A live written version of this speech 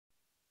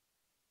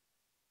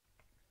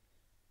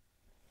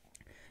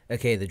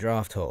Okay, the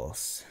draft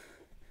horse.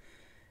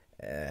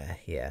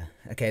 Yeah.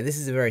 Okay, this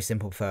is a very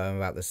simple poem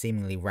about the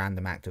seemingly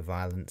random act of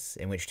violence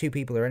in which two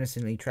people are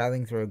innocently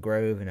travelling through a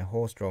grove in a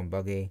horse-drawn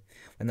buggy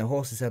when the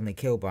horse is suddenly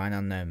killed by an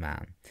unknown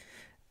man.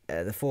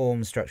 The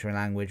form, structure, and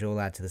language all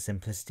add to the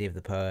simplicity of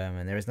the poem,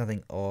 and there is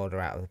nothing odd or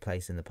out of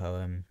place in the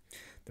poem.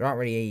 There aren't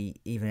really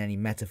even any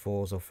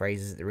metaphors or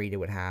phrases that the reader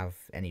would have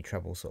any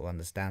trouble sort of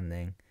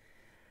understanding.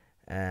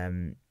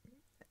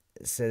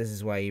 So this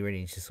is why you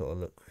really need to sort of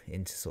look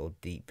into sort of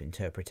deep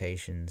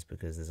interpretations,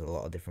 because there's a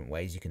lot of different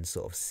ways you can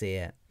sort of see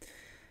it,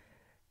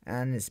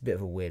 and it's a bit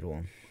of a weird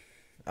one.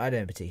 I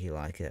don't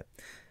particularly like it.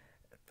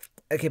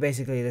 Okay,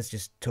 basically, let's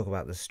just talk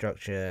about the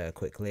structure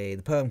quickly.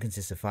 The poem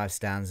consists of 5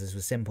 stanzas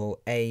with simple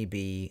A,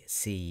 B,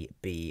 C,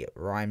 B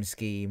rhyme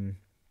scheme.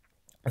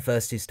 The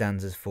first 2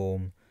 stanzas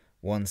form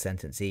one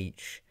sentence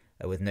each,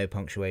 with no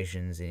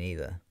punctuations in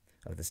either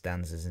of the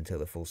stanzas until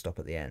the full stop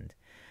at the end.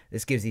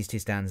 This gives these 2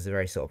 stanzas a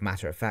very sort of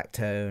matter-of-fact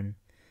tone,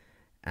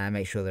 and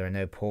makes sure there are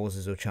no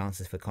pauses or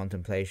chances for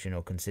contemplation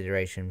or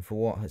consideration for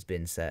what has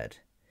been said.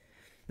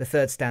 The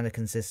third stanza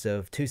consists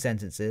of 2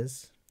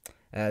 sentences.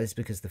 This is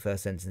because the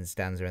first sentence and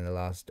stanza in the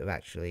last of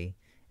actually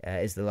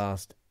is the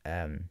last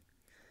of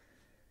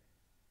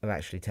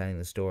actually telling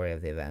the story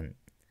of the event,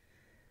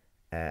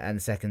 and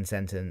the second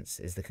sentence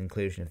is the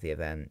conclusion of the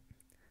event,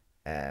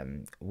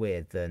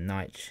 with the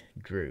night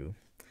drew.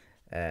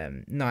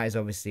 Night is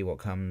obviously what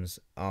comes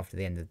after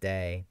the end of the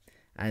day,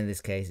 and in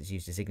this case it's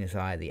used to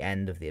signify the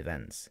end of the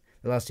events.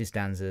 The last 2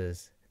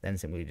 stanzas then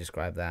simply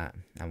describe that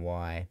and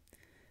why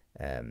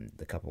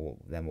the couple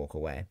then walk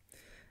away.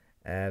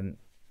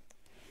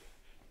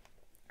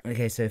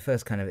 Okay, so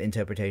first kind of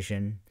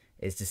interpretation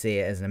is to see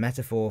it as a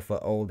metaphor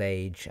for old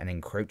age and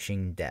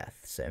encroaching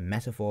death. So a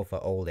metaphor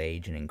for old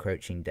age and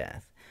encroaching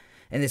death.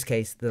 In this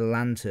case, the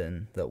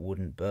lantern that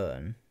wouldn't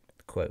burn,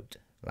 quote,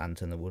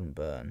 lantern that wouldn't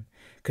burn,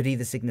 could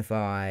either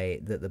signify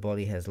that the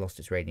body has lost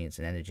its radiance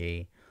and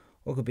energy,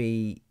 or could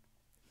be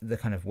the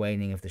kind of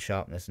waning of the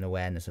sharpness and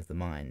awareness of the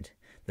mind.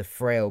 The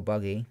frail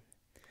buggy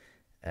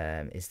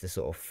is the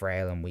sort of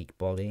frail and weak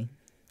body,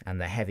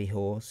 and the heavy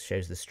horse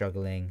shows the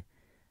struggling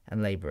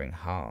and labouring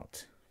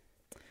heart.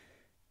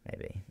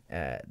 Maybe.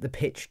 The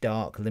pitch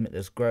dark,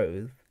 limitless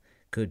grove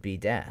could be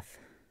death.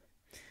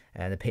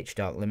 The pitch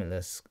dark,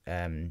 limitless,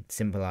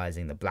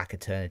 symbolising the black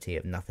eternity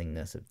of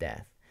nothingness of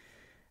death.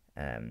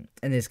 In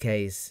this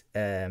case,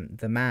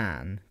 the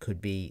man could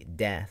be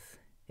death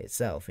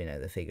itself,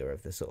 the figure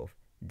of the sort of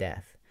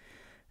death,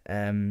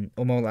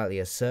 or more likely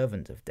a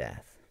servant of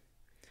death,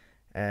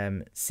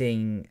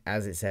 seeing,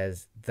 as it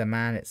says, the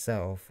man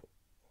itself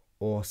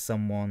or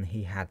someone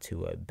he had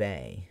to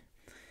obey.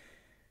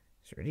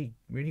 It's a really,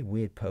 really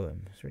weird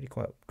poem. It's really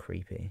quite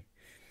creepy.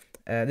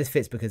 This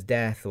fits because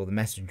death, or the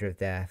messenger of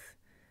death,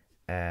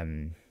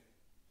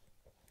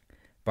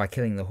 by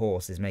killing the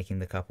horse, is making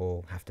the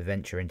couple have to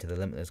venture into the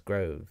limitless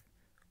grove,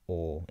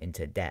 or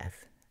into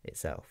death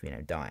itself,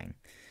 dying.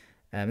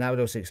 That would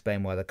also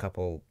explain why the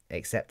couple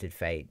accepted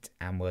fate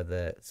and were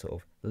the sort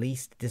of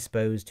least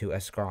disposed to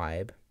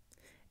ascribe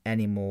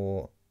any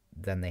more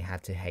than they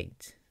had to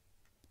hate.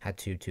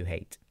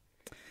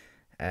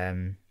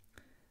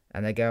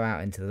 And they go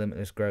out into the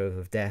limitless grove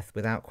of death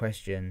without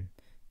question,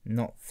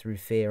 not through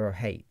fear or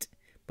hate,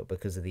 but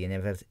because of the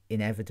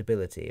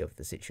inevitability of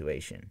the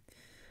situation.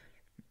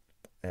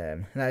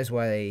 That is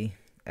why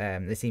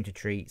they seem to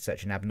treat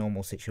such an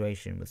abnormal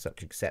situation with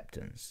such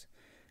acceptance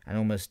and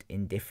almost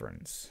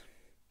indifference.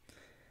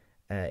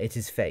 It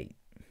is fate,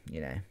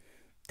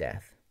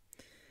 death,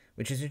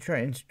 which is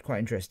quite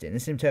interesting.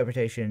 This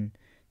interpretation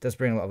does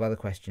bring a lot of other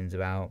questions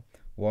about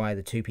why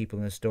the 2 people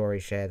in the story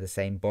share the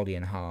same body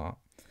and heart,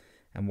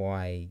 and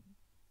why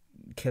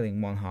killing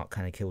one heart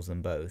kind of kills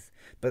them both.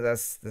 But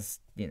that's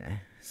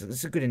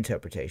it's a good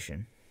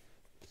interpretation.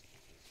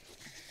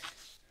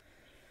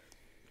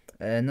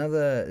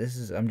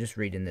 I'm just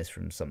reading this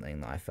from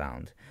something that I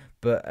found,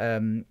 but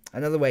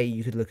another way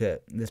you could look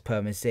at this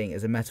poem is seeing it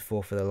as a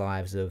metaphor for the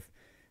lives of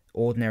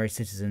ordinary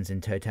citizens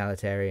in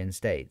totalitarian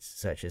states,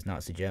 such as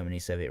Nazi Germany,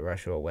 Soviet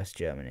Russia, or West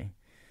Germany.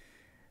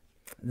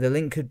 The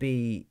link could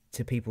be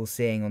to people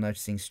seeing or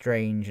noticing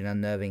strange and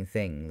unnerving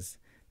things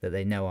that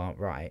they know aren't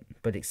right,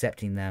 but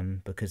accepting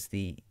them because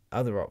the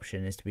other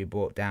option is to be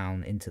brought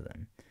down into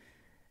them.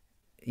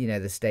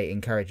 The state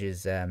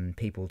encourages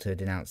people to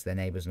denounce their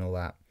neighbours and all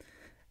that,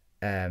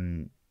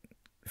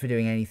 for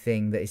doing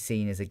anything that is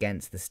seen as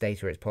against the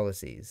state or its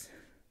policies.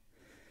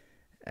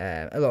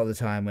 A lot of the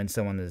time when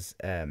someone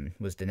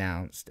was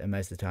denounced, and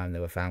most of the time they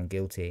were found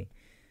guilty,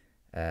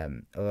 a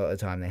lot of the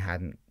time they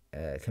hadn't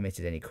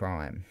committed any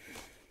crime.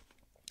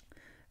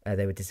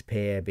 They would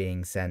disappear,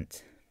 being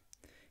sent,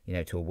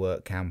 to a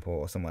work camp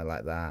or somewhere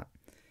like that.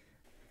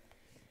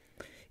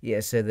 Yeah,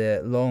 so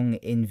the long,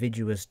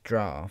 invidious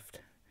draft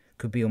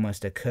could be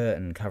almost a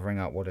curtain covering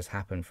up what has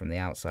happened from the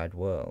outside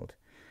world.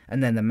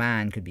 And then the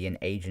man could be an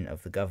agent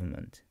of the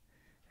government,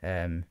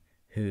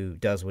 who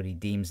does what he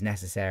deems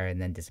necessary and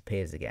then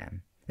disappears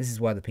again. This is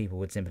why the people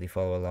would simply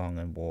follow along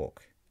and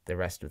walk the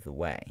rest of the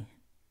way.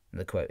 And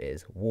the quote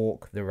is,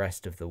 "Walk the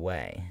rest of the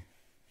way."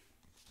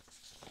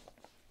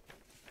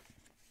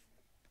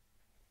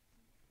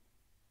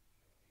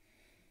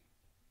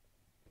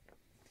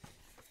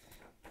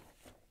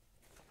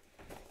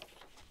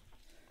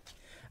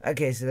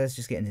 Okay, so let's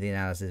just get into the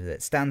analysis of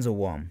it. Stanza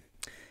 1.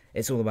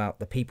 It's all about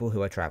the people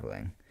who are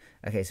travelling.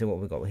 Okay, so what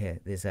we've got here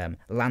is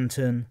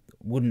lantern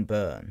wouldn't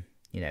burn.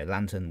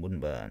 Lantern wouldn't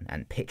burn,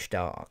 and pitch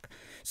dark.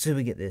 So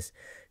we get this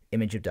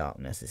image of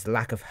darkness, this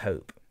lack of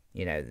hope.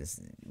 We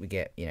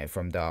get,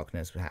 from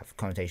darkness, we have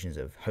connotations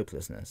of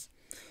hopelessness.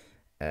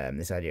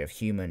 This idea of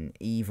human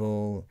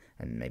evil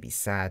and maybe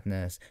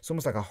sadness. It's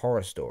almost like a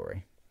horror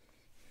story.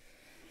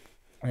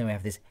 And then we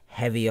have this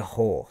heavier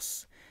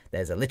horse.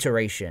 There's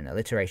alliteration,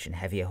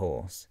 heavier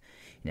horse.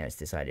 It's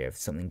this idea of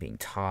something being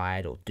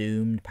tied or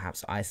doomed,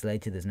 perhaps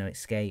isolated, there's no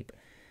escape.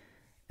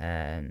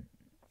 And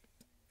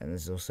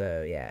there's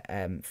also,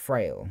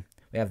 frail.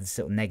 We have this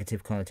sort of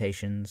negative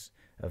connotations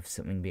of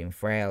something being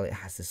frail. It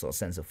has this sort of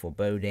sense of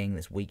foreboding,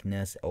 this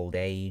weakness, old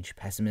age,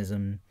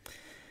 pessimism.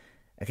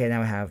 Okay,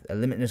 now we have a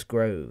limitless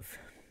grove.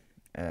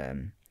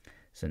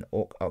 It's an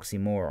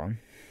oxymoron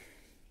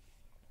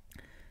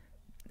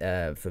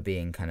for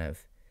being kind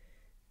of,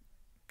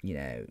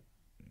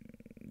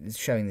 it's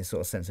showing this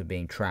sort of sense of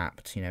being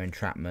trapped,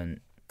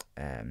 entrapment.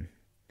 Kind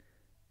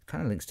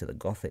of links to the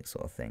Gothic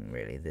sort of thing,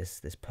 really,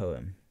 this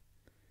poem.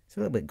 It's a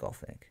little bit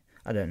Gothic.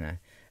 I don't know.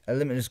 A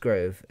limitless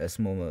grove, a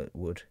small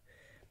wood.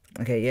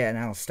 Okay, yeah,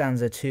 now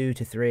stanza 2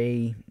 to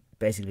 3,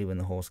 basically when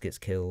the horse gets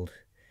killed.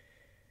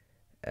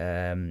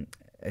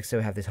 So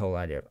we have this whole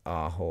idea of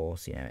our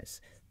horse,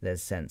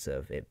 there's a sense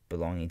of it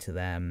belonging to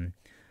them.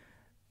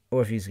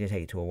 Or if you're going to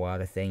take it to a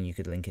wilder thing, you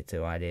could link it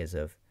to ideas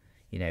of,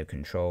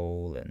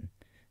 control and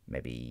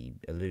maybe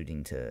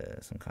alluding to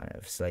some kind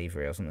of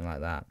slavery or something like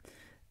that.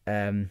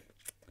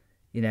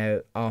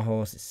 Our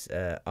horse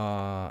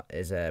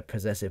is a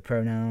possessive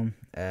pronoun,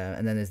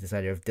 and then there's this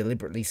idea of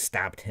deliberately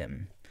stabbed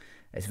him.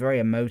 It's very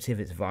emotive,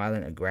 it's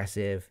violent,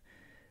 aggressive,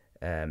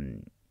 but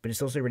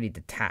it's also really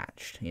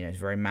detached. It's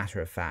very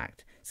matter of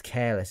fact. It's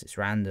careless, it's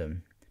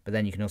random. But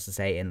then you can also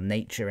say in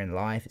nature, in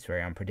life, it's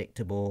very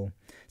unpredictable,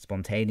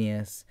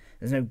 spontaneous.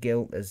 There's no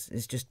guilt.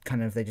 It's just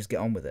kind of, they just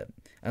get on with it.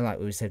 And like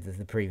we said with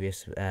the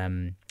previous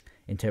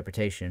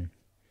interpretation,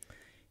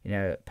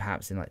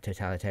 perhaps in like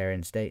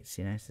totalitarian states,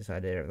 it's this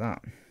idea of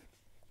that.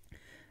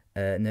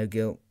 No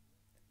guilt,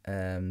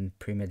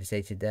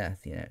 premeditated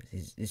death,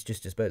 it's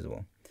just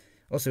disposable.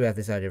 Also, we have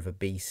this idea of a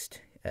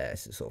beast,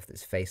 sort of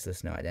this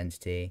faceless, no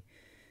identity.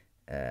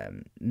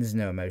 There's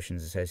no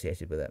emotions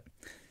associated with it.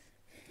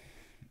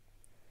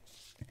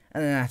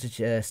 And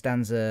then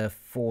stanza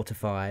 4 to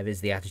 5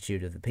 is the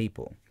attitude of the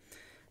people.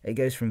 It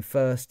goes from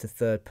first to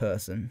third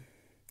person.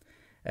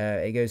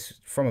 It goes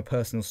from a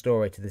personal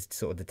story to this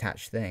sort of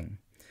detached thing.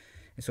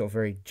 It's sort of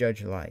very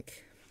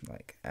judge-like.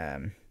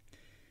 And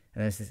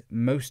there's this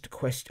most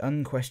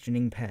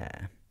unquestioning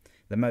pair.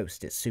 The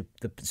most, it's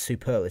the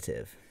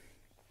superlative.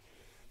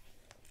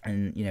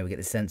 And, we get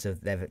the sense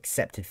of they've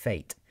accepted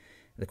fate.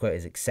 The quote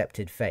is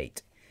accepted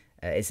fate.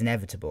 It's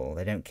inevitable.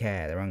 They don't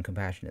care. They're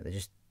uncompassionate. They're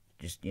just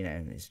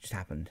it's just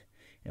happened.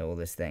 All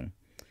this thing.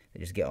 They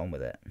just get on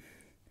with it.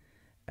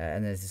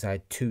 And there's this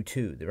idea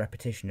 2-2, the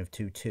repetition of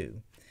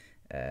 2-2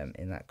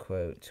 in that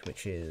quote,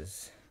 which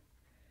is,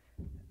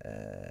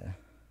 where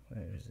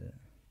is it?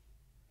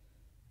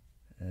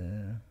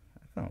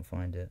 I can't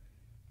find it.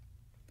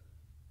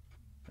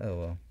 Oh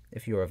well,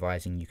 if you're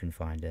revising, you can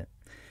find it.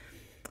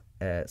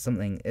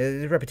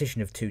 The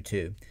repetition of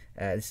 2-2.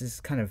 This is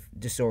kind of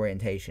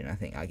disorientation, I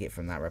think I get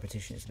from that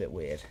repetition. It's a bit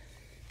weird.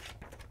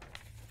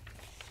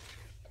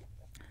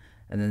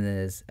 And then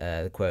there's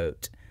the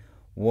quote,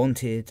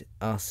 wanted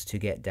us to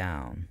get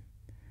down.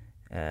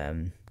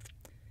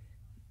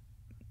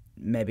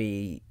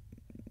 Maybe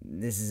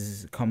this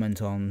is a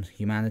comment on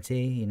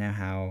humanity,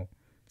 how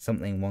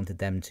something wanted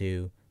them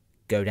to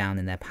go down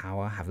in their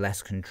power, have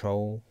less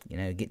control,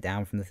 get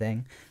down from the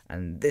thing.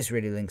 And this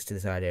really links to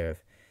this idea of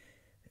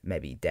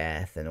maybe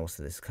death and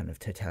also this kind of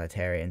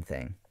totalitarian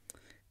thing,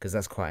 because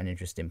that's quite an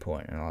interesting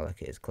point, and I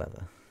like it, it's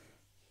clever.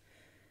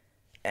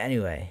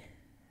 Anyway,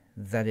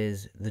 that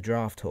is the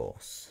draft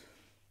horse.